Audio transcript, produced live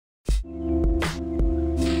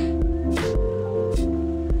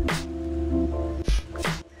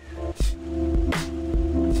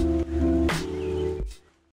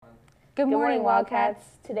Good morning, Wildcats.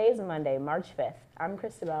 Today is Monday, March 5th. I'm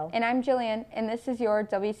Christabel. And I'm Jillian, and this is your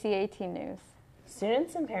WCAT News.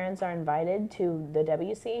 Students and parents are invited to the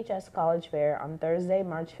WCHS College Fair on Thursday,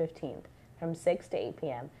 March 15th from 6 to 8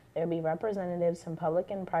 p.m. There will be representatives from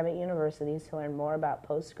public and private universities to learn more about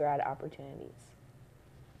post-grad opportunities.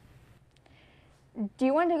 Do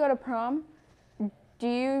you want to go to prom? Do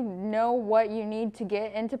you know what you need to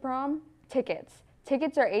get into prom? Tickets.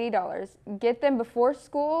 Tickets are $80. Get them before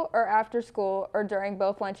school or after school or during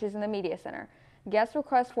both lunches in the media center. Guest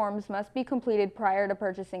request forms must be completed prior to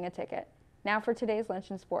purchasing a ticket. Now for today's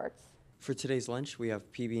lunch and sports. For today's lunch, we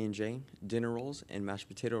have PB&J, dinner rolls, and mashed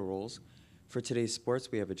potato rolls. For today's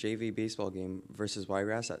sports, we have a JV baseball game versus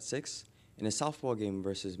Wiregrass at 6 and a softball game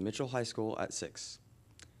versus Mitchell High School at 6.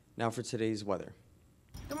 Now for today's weather.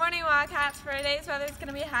 Good morning, Wildcats. For today's weather, it's going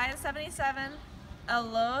to be a high of 77, a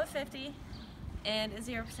low of 50, and a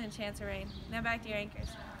 0% chance of rain. Now back to your anchors.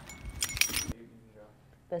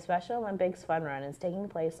 The Special Olympics Fun Run is taking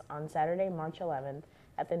place on Saturday, March 11th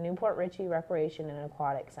at the Newport Richey Recreation and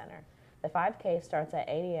Aquatic Center. The 5K starts at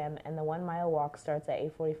 8 a.m. and the 1 mile walk starts at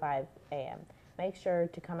 8:45 a.m. Make sure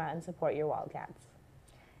to come out and support your Wildcats.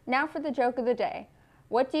 Now for the joke of the day.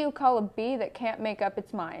 What do you call a bee that can't make up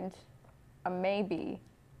its mind? A maybe.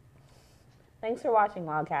 Thanks for watching,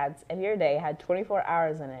 Wildcats. If your day had 24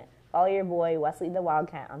 hours in it, follow your boy Wesley the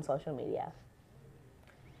Wildcat on social media.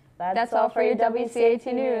 That's all for your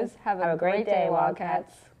WCAT News. Have a great day,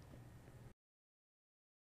 Wildcats.